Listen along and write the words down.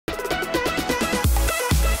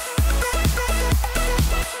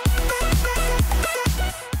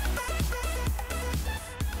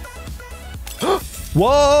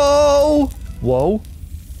Whoa! Whoa.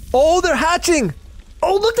 Oh, they're hatching!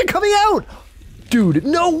 Oh, look, they're coming out! Dude,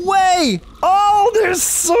 no way! Oh, they're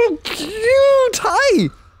so cute! Hi!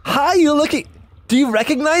 Hi, you're looking... Do you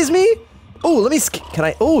recognize me? Oh, let me... Can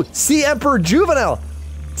I... Oh, Sea Emperor Juvenile!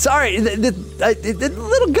 Sorry, the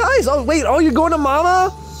little guys. Oh, wait. Oh, you're going to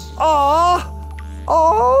mama? Aw.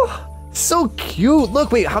 Oh, so cute.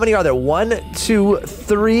 Look, wait, how many are there? 1, 2,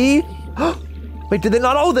 3. Wait, did they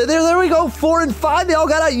not? Oh, there we go. 4 and 5. They all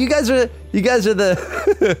got out. You guys are the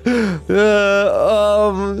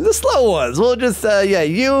the slow ones. We'll just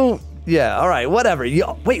yeah. All right, whatever.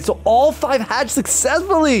 Wait, so all 5 hatched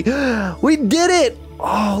successfully. We did it.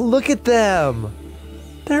 Oh, look at them.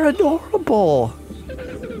 They're adorable.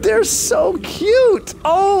 They're so cute.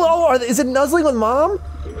 Oh, is it nuzzling with mom?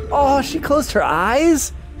 Oh, she closed her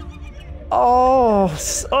eyes. Oh,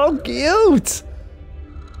 so cute.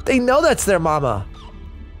 They know that's their mama.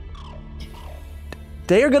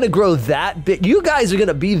 They are gonna grow that big. You guys are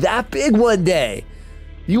gonna be that big one day.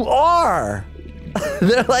 You are.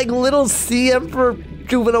 They're like little Sea Emperor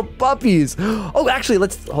juvenile puppies. Oh, actually,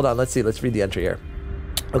 hold on. Let's see. Let's read the entry here.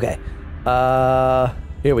 Okay.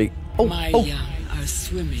 Here we. My young are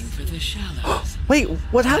swimming for the shallows. Wait,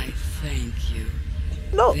 what happened? I thank you.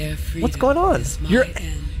 No, what's going on?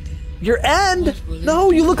 Your end? No,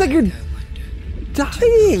 you look like you're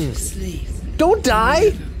dying. Don't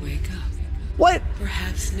die. Wake up. What?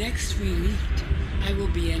 Perhaps next we meet, I will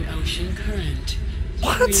be an ocean current.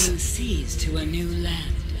 What? Carrying seas to a new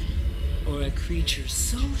land. Or a creature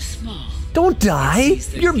so small. Don't die.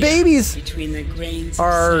 Your babies between the grains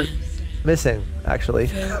are of sand. missing, actually.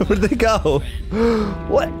 Where'd they go?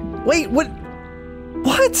 What? Wait, what?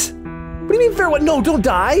 What? What do you mean fair? What? No, don't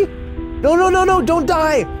die. No, don't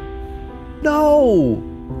die. No,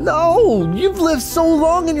 you've lived so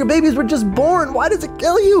long and your babies were just born. Why does it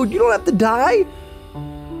kill you? You don't have to die.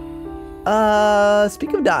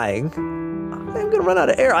 Speak of dying, I'm gonna run out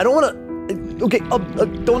of air. I don't wanna, okay,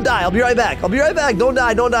 don't die. I'll be right back. Don't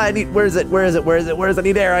die. I need, where is it? I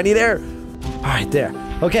need air. All right, there.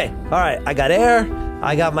 Okay, all right, I got air.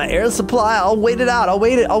 I got my air supply. I'll wait it out. I'll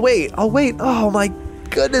wait. Oh my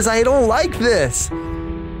goodness, I don't like this.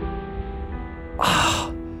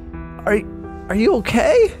 Are you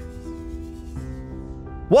okay?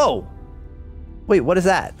 Whoa. Wait, what is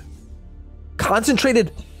that?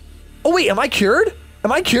 Concentrated. Oh wait, am I cured?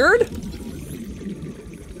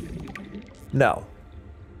 No.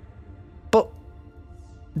 But,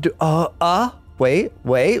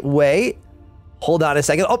 wait. Hold on a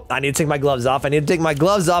second. Oh, I need to take my gloves off.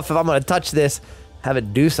 If I'm gonna touch this. Have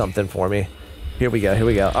it do something for me. Here we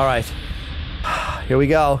go. All right. Here we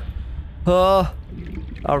go. All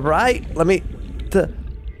right. Let me.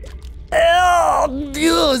 Oh,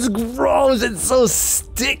 it's gross. It's so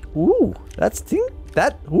stick. Ooh, Ooh,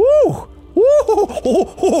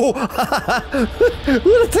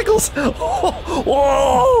 it tickles.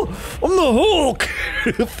 Oh, I'm the Hulk.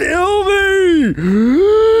 Feel me.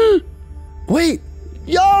 Wait,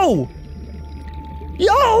 yo,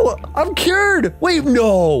 I'm cured. Wait,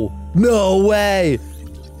 no way.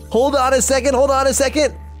 Hold on a second.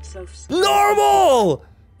 Normal.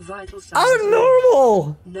 I'm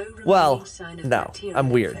normal. Well, no, I'm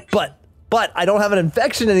weird, but I don't have an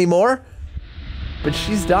infection anymore. But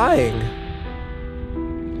she's dying.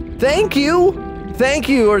 Thank you,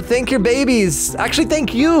 or thank your babies. Actually,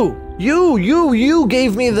 thank you. You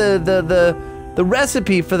gave me the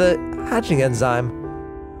recipe for the hatching enzyme.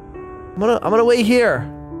 I'm gonna wait here.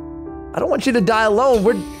 I don't want you to die alone.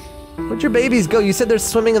 Where'd your babies go? You said they're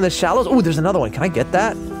swimming in the shallows. Oh, there's another one. Can I get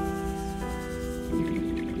that?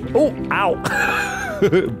 Oh, ow.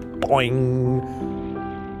 Boing.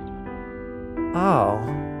 Oh.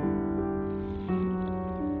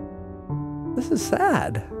 This is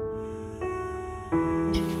sad.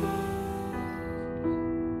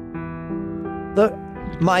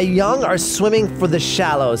 My young are swimming for the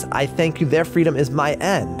shallows. I thank you. Their freedom is my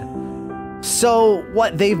end. So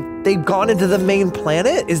what? They've gone into the main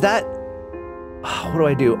planet? Is that? What do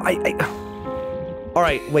I do? All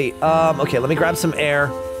right. Wait. Okay. Let me grab some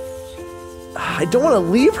air. I don't want to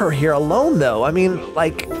leave her here alone, though. I mean,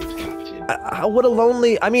 like, what a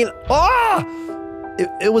lonely. I mean,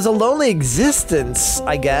 It was a lonely existence,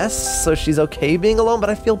 I guess, so she's okay being alone, but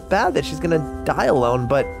I feel bad that she's gonna die alone,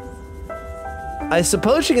 but I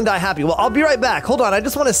suppose she can die happy. Well, I'll be right back. Hold on, I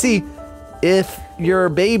just want to see if your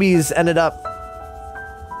babies ended up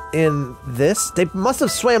in this. They must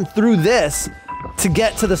have swam through this to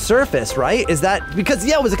get to the surface, right? Is that, because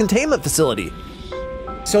yeah, it was a containment facility.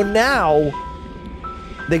 So now,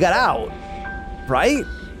 they got out, right?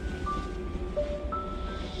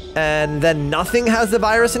 and then nothing has the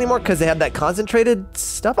virus anymore because they have that concentrated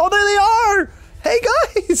stuff. Oh, there they are! Hey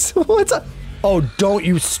guys, what's up? Oh, don't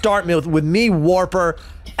you start me with me, Warper.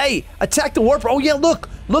 Hey, attack the Warper. Oh yeah, look,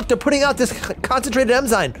 they're putting out this concentrated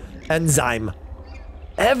enzyme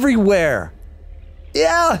everywhere.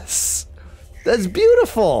 Yes, that's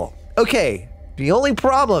beautiful. Okay, the only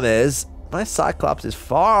problem is my Cyclops is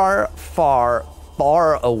far, far,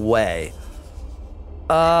 far away.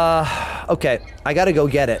 Okay, I gotta go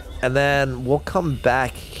get it, and then we'll come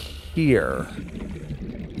back here.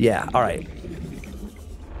 Yeah, all right.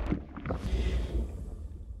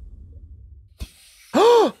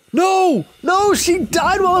 No! No, she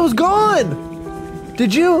died while I was gone!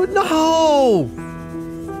 Did you? No!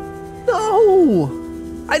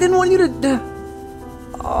 No! I didn't want you to...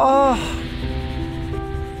 Oh.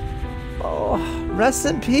 Oh, rest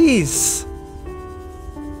in peace.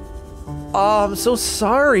 Oh, I'm so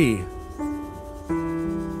sorry.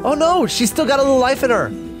 Oh no, she's still got a little life in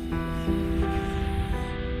her.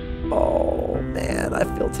 Oh man, I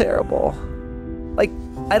feel terrible. Like,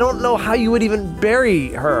 I don't know how you would even bury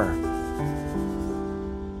her.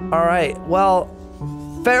 All right, well,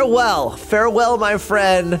 farewell. Farewell, my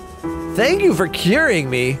friend. Thank you for curing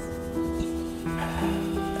me.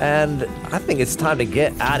 And I think it's time to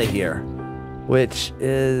get out of here, which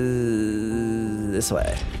is this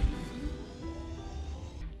way.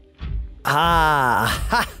 Ah,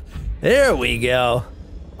 ha, there we go.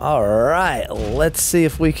 All right, let's see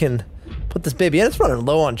if we can put this baby in. It's running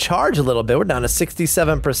low on charge a little bit. We're down to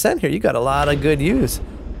 67% here. You got a lot of good use.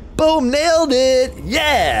 Boom, nailed it.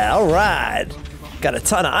 Yeah, all right. Got a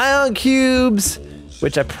ton of ion cubes,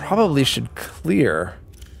 which I probably should clear.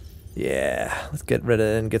 Yeah, let's get rid of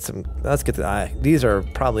it and get some, let's get the, these are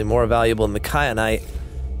probably more valuable than the kyanite.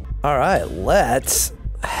 All right, let's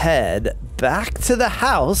head back to the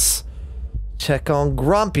house. Check on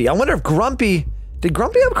Grumpy. I wonder if Grumpy, did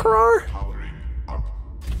Grumpy have Karar?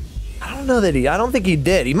 I don't know that I don't think he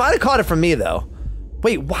did. He might have caught it from me though.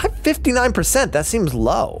 Wait, why 59%? That seems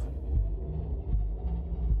low.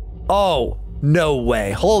 Oh, no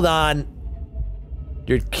way. Hold on.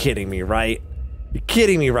 You're kidding me, right? You're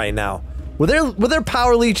kidding me right now. Were there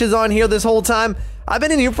power leeches on here this whole time? I've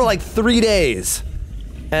been in here for like 3 days.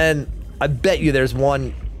 And I bet you there's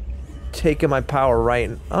one taking my power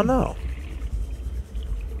right. Oh no.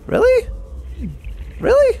 Really?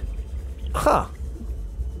 Really? Huh.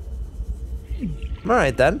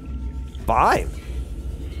 Alright then. Fine.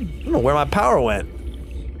 I don't know where my power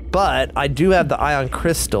went. But I do have the ion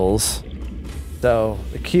crystals. So,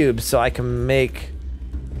 the cubes, so I can make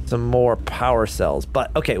some more power cells.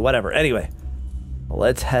 But, okay, whatever. Anyway.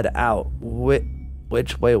 Let's head out.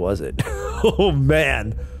 Which way was it? Oh,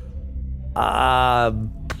 man. I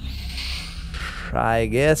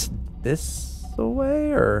guess this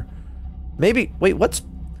way, or maybe, wait,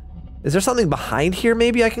 is there something behind here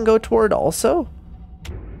maybe I can go toward also?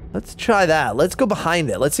 Let's try that. Let's go behind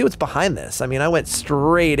it. Let's see what's behind this. I mean, I went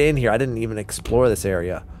straight in here. I didn't even explore this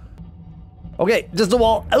area. Okay, just a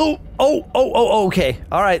wall. Oh, okay.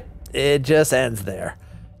 All right, it just ends there.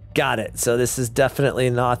 Got it. So this is definitely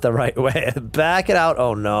not the right way. Back it out.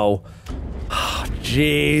 Oh no. Oh,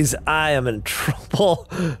 jeez, I am in trouble.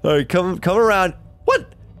 All right, come around.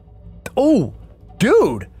 What? Oh,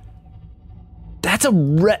 dude. That's a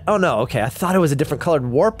red. Oh no, okay. I thought it was a different colored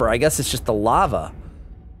warper. I guess it's just the lava.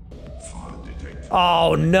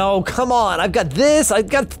 Oh no, come on. I've got this. I've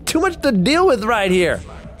got too much to deal with right here.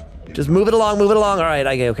 Just move it along, move it along. All right,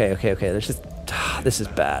 okay. There's just, this is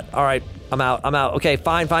bad. All right, I'm out. Okay,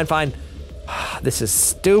 fine. This is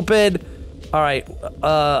stupid. All right,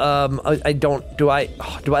 I don't, do I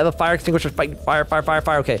have a fire extinguisher? Fire.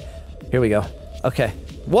 Okay, here we go. Okay.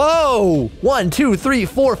 Whoa! 1, 2, 3,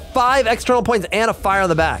 4, 5 external points and a fire on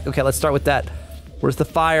the back. Okay, let's start with that. Where's the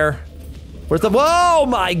fire? Where's the, whoa,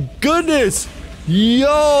 my goodness!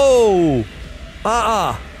 Yo!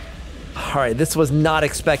 All right, this was not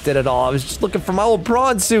expected at all. I was just looking for my old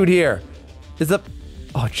prawn suit here. Is the,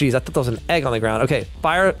 oh geez, I thought there was an egg on the ground. Okay,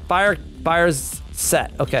 fire's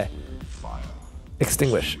set, okay.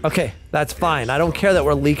 Extinguish, okay, that's fine. I don't care that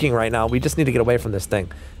we're leaking right now. We just need to get away from this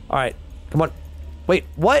thing. All right, come on. Wait,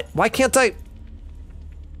 what? Why can't I?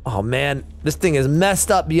 Oh man, this thing is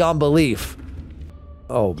messed up beyond belief.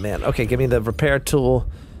 Oh man, okay, give me the repair tool.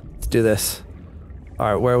 Let's do this.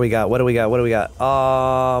 All right, where we got? What do we got?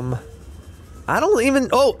 I don't even,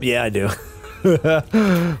 oh, yeah, I do.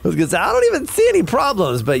 I was gonna say, I don't even see any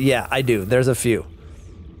problems, but yeah, I do. There's a few.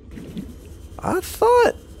 I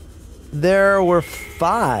thought there were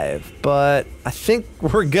 5, but I think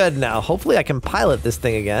we're good now. Hopefully I can pilot this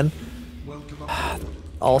thing again.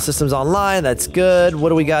 All systems online. That's good. What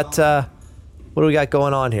do we got? What do we got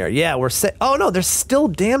going on here? Yeah, we're set. Oh no, there's still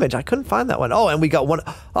damage. I couldn't find that one. Oh, and we got one.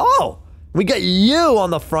 Oh, we got you on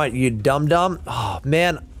the front, you dum-dum. Oh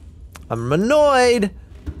man, I'm annoyed.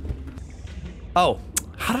 Oh,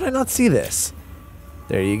 how did I not see this?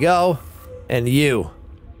 There you go. And you.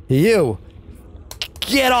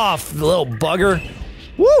 Get off, little bugger.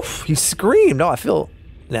 Woof, he screamed. Oh, I feel,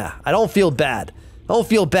 nah, I don't feel bad. I don't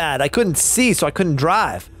feel bad. I couldn't see, so I couldn't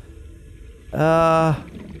drive. Where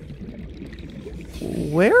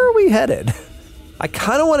are we headed? I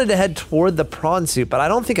kind of wanted to head toward the prawn suit, but I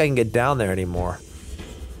don't think I can get down there anymore.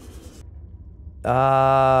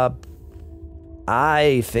 I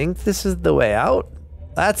think this is the way out.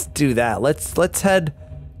 Let's do that. Let's head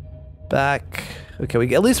back.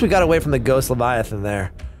 Okay, at least we got away from the ghost Leviathan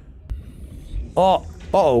there. Oh,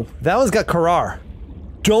 uh-oh, that one's got Karar.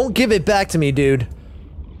 Don't give it back to me, dude.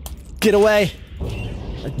 Get away.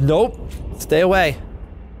 Nope, stay away.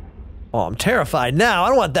 Oh, I'm terrified now. I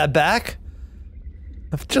don't want that back.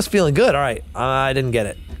 I'm just feeling good. All right, I didn't get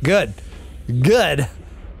it. Good.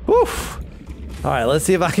 Woof. All right, let's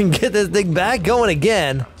see if I can get this thing back going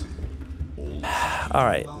again. All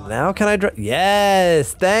right, now can I drive?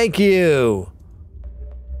 Yes, thank you.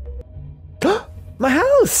 My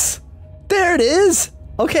house. There it is.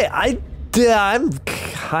 Okay, I'm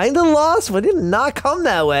kind of lost. We did not come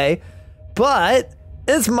that way, but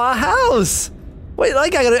it's my house. Wait,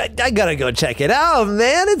 like I gotta go check it out,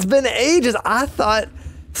 man. It's been ages. I thought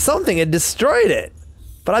something had destroyed it,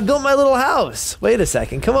 but I built my little house. Wait a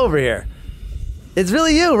second, come over here. It's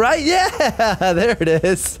really you, right? Yeah, there it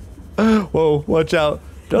is. Whoa, watch out.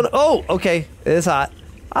 Don't, oh, okay, it's hot.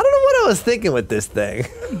 I don't know what I was thinking with this thing.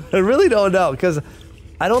 I really don't know, because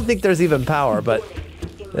I don't think there's even power, but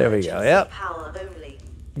there we go, yep.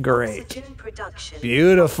 Great.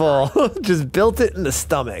 Beautiful. Just built it in the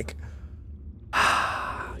stomach.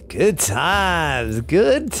 Good times,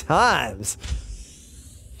 good times.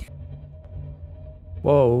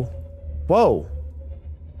 Whoa. Whoa.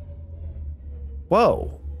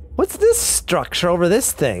 Whoa. What's this structure over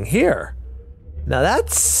this thing here? Now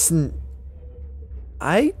that's...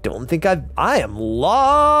 I don't think I am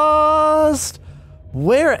lost.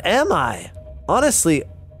 Where am I? Honestly,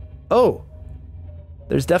 oh.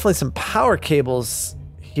 There's definitely some power cables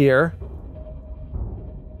here.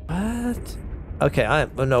 What? Okay, oh,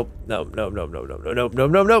 nope. Nope. All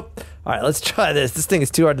right, let's try this. This thing is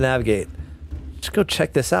too hard to navigate. Let's go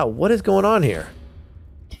check this out. What is going on here?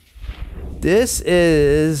 This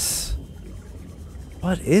is...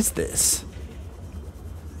 What is this?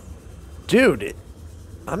 Dude,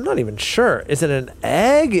 I'm not even sure. Is it an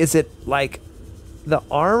egg? Is it like the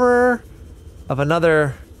armor of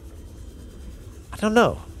another... I don't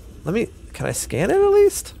know. Can I scan it at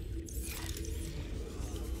least?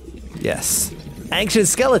 Yes. Ancient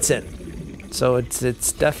skeleton. So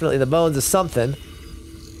it's definitely the bones of something.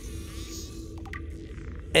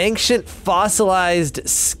 Ancient fossilized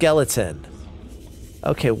skeleton.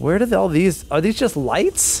 Okay, where did all these... Are these just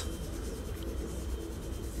lights?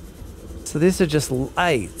 So these are just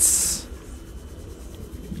lights.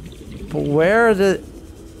 But where are the...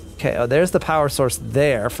 Okay, oh, there's the power source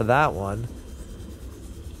there for that one.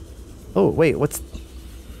 Oh, wait, what's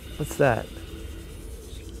that?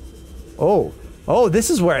 Oh, this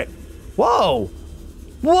is where it... Whoa!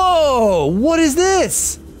 Whoa! What is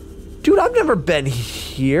this? Dude, I've never been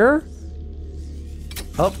here.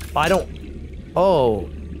 Oh, I don't... Oh.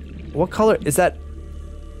 What color is that?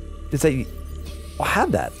 Is that... I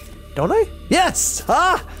have that, don't I? Yes!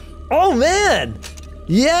 Ah! Oh, man!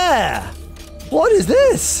 Yeah! What is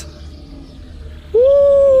this?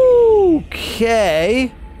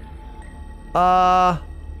 Okay.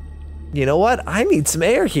 You know what? I need some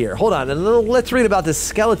air here. Hold on, and let's read about this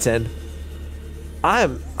skeleton. I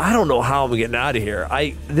don't know how I'm getting out of here.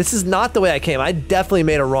 This is not the way I came. I definitely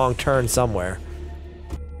made a wrong turn somewhere.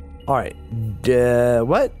 All right.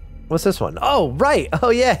 What? What's this one? Oh, right. Oh,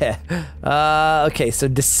 yeah. Okay, so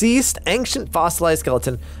deceased, ancient fossilized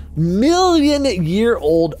skeleton,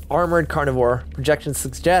 million-year-old armored carnivore. Projections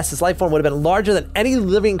suggest his life form would have been larger than any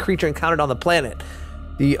living creature encountered on the planet.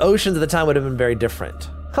 The oceans at the time would have been very different.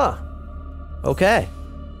 Huh. Okay.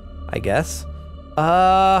 I guess.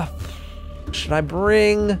 Should I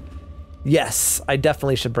bring... Yes, I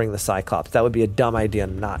definitely should bring the Cyclops. That would be a dumb idea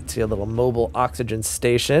not to. A little mobile oxygen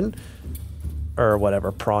station. Or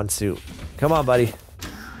whatever, prawn suit. Come on, buddy.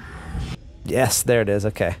 Yes, there it is,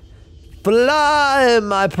 okay. Fly,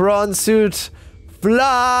 my prawn suit.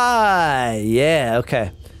 Fly! Yeah,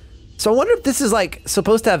 okay. So I wonder if this is like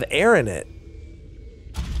supposed to have air in it.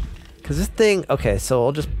 Because this thing... Okay, so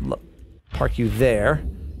I'll just... Park you there.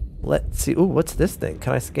 Let's see. Ooh, what's this thing?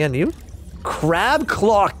 Can I scan you? Crab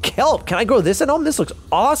claw kelp. Can I grow this at home? This looks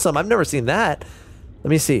awesome. I've never seen that. Let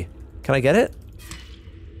me see. Can I get it?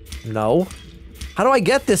 No. How do I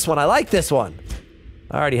get this one? I like this one.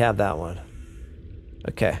 I already have that one.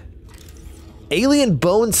 Okay. Alien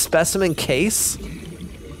bone specimen case.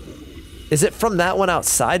 Is it from that one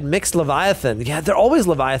outside? Mixed Leviathan. Yeah, they're always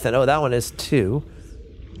Leviathan. Oh, that one is too.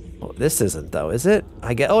 Oh, this isn't though, is it?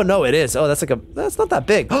 I get. Oh no, it is. Oh, that's like a. That's not that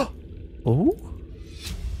big. Oh.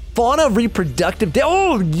 Fauna reproductive.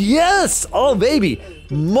 Oh yes. Oh baby.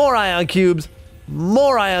 More ion cubes.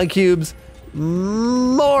 More ion cubes.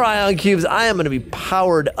 More ion cubes. I am gonna be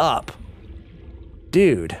powered up,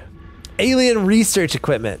 dude. Alien research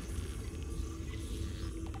equipment.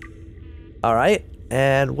 All right.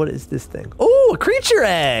 And what is this thing? Oh, a creature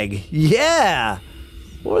egg. Yeah.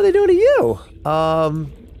 What are they doing to you?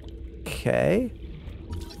 Okay.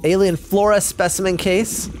 Alien flora specimen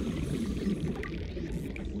case.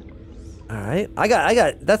 All right. I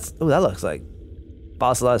got, that's, oh, that looks like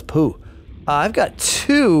fossilized poo. I've got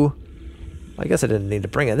 2. I guess I didn't need to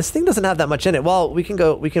bring it. This thing doesn't have that much in it. Well, we can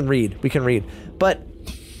read. But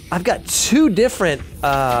I've got 2 different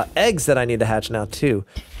eggs that I need to hatch now too.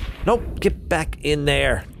 Nope, get back in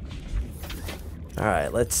there. All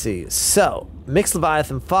right, let's see. So, mixed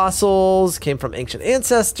Leviathan fossils came from ancient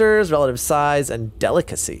ancestors, relative size, and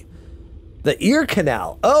delicacy. The ear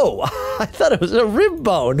canal. Oh, I thought it was a rib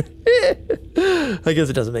bone. I guess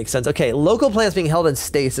it doesn't make sense. Okay, local plants being held in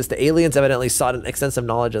stasis. The aliens evidently sought an extensive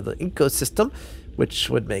knowledge of the ecosystem, which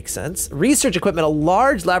would make sense. Research equipment, a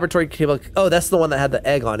large laboratory cable. Oh, that's the one that had the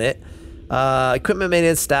egg on it. Equipment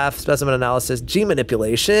maintenance, staff, specimen analysis, gene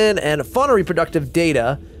manipulation, and fauna reproductive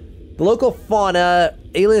data. The local fauna,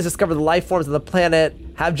 aliens discovered the life forms of the planet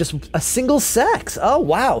have just a single sex. Oh,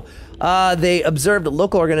 wow. They observed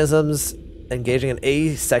local organisms engaging in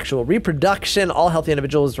asexual reproduction. All healthy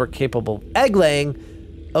individuals were capable of egg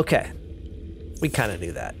laying. Okay. We kind of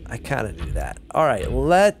knew that. I kind of knew that. All right,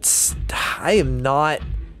 let's... I am not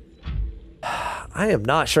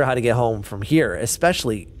sure how to get home from here,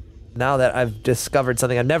 especially now that I've discovered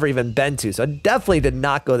something I've never even been to. So I definitely did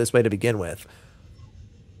not go this way to begin with.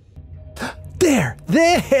 There's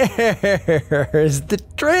the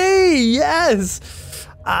tree. Yes,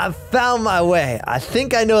 I found my way. I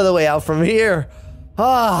think I know the way out from here.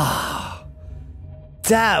 Ah,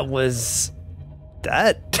 that.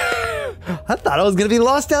 I thought I was gonna be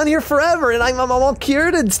lost down here forever, and I'm all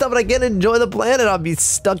cured and stuff, and I can't enjoy the planet. I'll be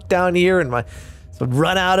stuck down here, and my would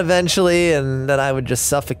run out eventually, and then I would just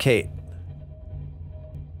suffocate.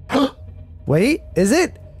 Wait, is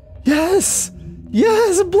it? Yes!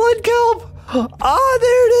 Yes, blood kelp! Ah,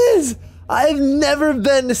 there it is! I've never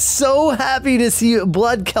been so happy to see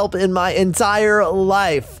blood kelp in my entire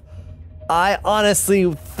life. I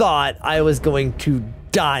honestly thought I was going to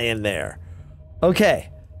die in there.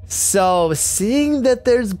 Okay, so seeing that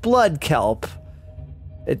there's blood kelp,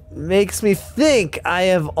 it makes me think I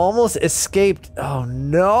have almost escaped. Oh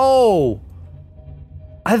no!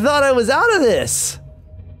 I thought I was out of this.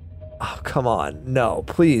 Oh, come on. No,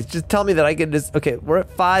 please. Just tell me that I can just... Okay, we're at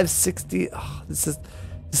 560. Oh, this is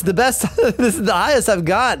the best. This is the highest I've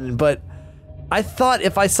gotten, but I thought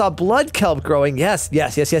if I saw blood kelp growing, yes.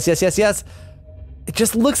 It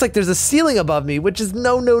just looks like there's a ceiling above me, which is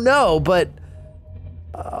no, but...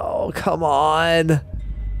 Oh, come on.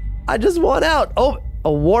 I just want out. Oh,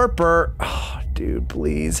 a warper. Oh, dude,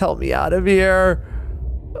 please help me out of here.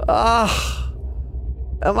 Am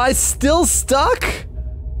I still stuck?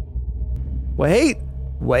 Wait.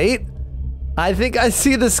 I think I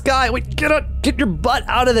see the sky. Wait, get your butt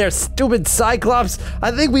out of there, stupid Cyclops.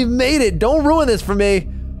 I think we've made it. Don't ruin this for me.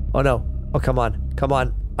 Oh no. Oh, come on.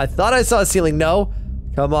 I thought I saw a ceiling. No.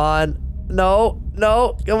 Come on. No.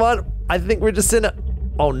 Come on. I think we're just in a...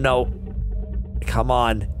 Oh no. Come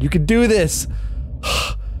on. You can do this.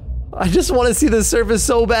 I just want to see the surface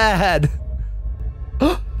so bad.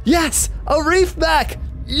 Yes! A reef back!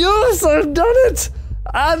 Yes, I've done it!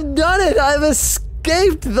 I've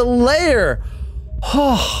escaped the lair.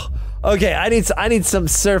 Okay, I need some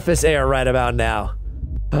surface air right about now.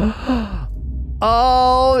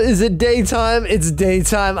 Oh, is it daytime? It's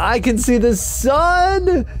daytime. I can see the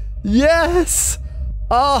sun. Yes.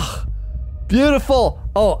 Oh, beautiful.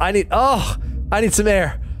 Oh, I need some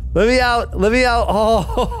air. Let me out.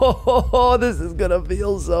 Oh, this is gonna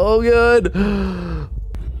feel so good.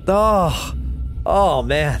 Oh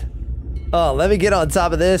man. Oh, let me get on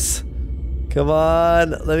top of this. Come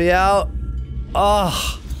on, let me out.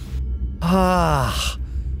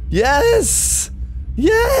 Yes!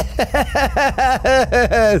 Yes!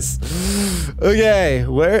 Okay,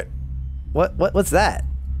 where? What's that?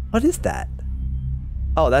 What is that?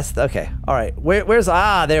 Oh, that's okay. All right. Where's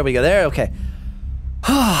there we go. There. Okay.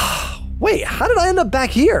 Wait, how did I end up back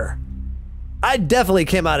here? I definitely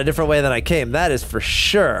came out a different way than I came. That is for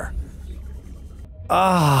sure.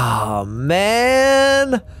 Oh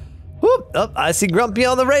man. Whoop. Oh, I see Grumpy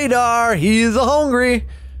on the radar. He's hungry.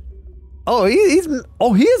 Oh, he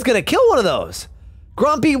is gonna kill one of those.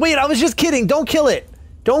 Grumpy, wait, I was just kidding. Don't kill it.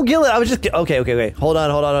 Don't kill it. I was just okay. Hold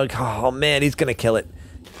on. Oh man, he's gonna kill it.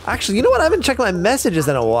 Actually, you know what? I haven't checked my messages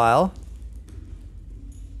in a while.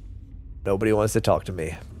 Nobody wants to talk to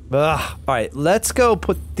me. Ugh. All right, let's go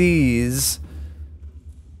put these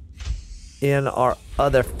in our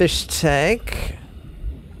other fish tank.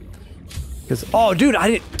 Because, oh, dude,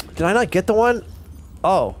 did I not get the one?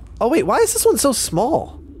 Oh, wait, why is this one so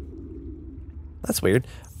small? That's weird.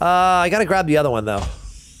 I gotta grab the other one though.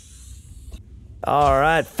 All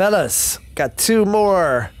right, fellas, got 2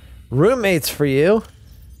 more roommates for you.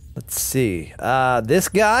 Let's see. This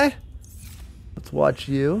guy. Let's watch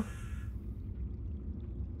you.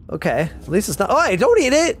 Okay, at least it's not. Oh, hey, don't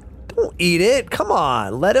eat it. Don't eat it. Come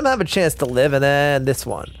on, let him have a chance to live. And then this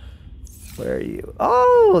one. Where are you?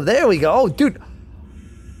 Oh, there we go. Oh, dude.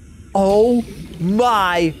 Oh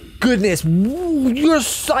my goodness.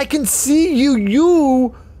 I can see you.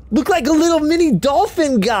 You look like a little mini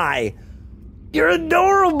dolphin guy. You're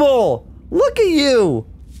adorable. Look at you.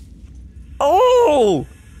 Oh,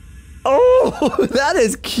 that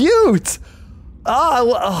is cute.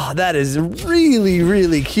 Oh, that is really,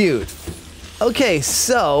 really cute. Okay,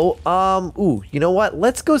 so, ooh, you know what?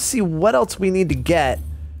 Let's go see what else we need to get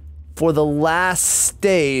for the last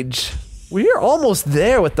stage. We're almost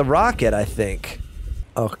there with the rocket, I think.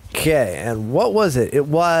 Okay, and what was it? It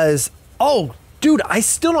was, oh, dude, I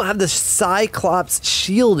still don't have the Cyclops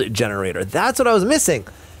shield generator. That's what I was missing.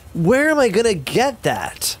 Where am I gonna get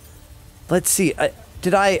that? Let's see,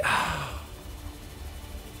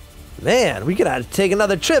 man, we could have to take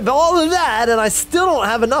another trip. All of that, and I still don't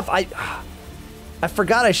have enough. I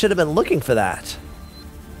forgot I should have been looking for that.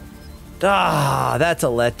 That's a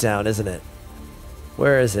letdown, isn't it?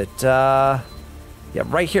 Where is it? Yeah,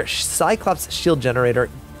 right here. Cyclops shield generator.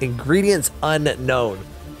 Ingredients unknown.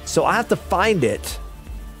 So I have to find it.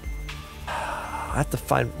 I have to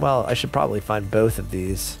find, well, I should probably find both of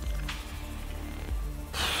these.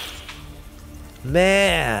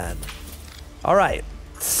 Man. All right.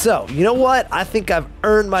 So, you know what? I think I've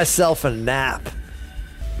earned myself a nap.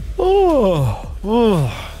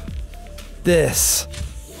 This.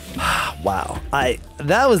 Wow.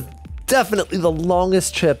 That was definitely the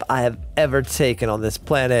longest trip I have ever taken on this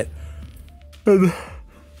planet. And,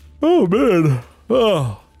 oh man.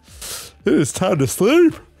 Oh, it is time to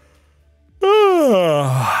sleep.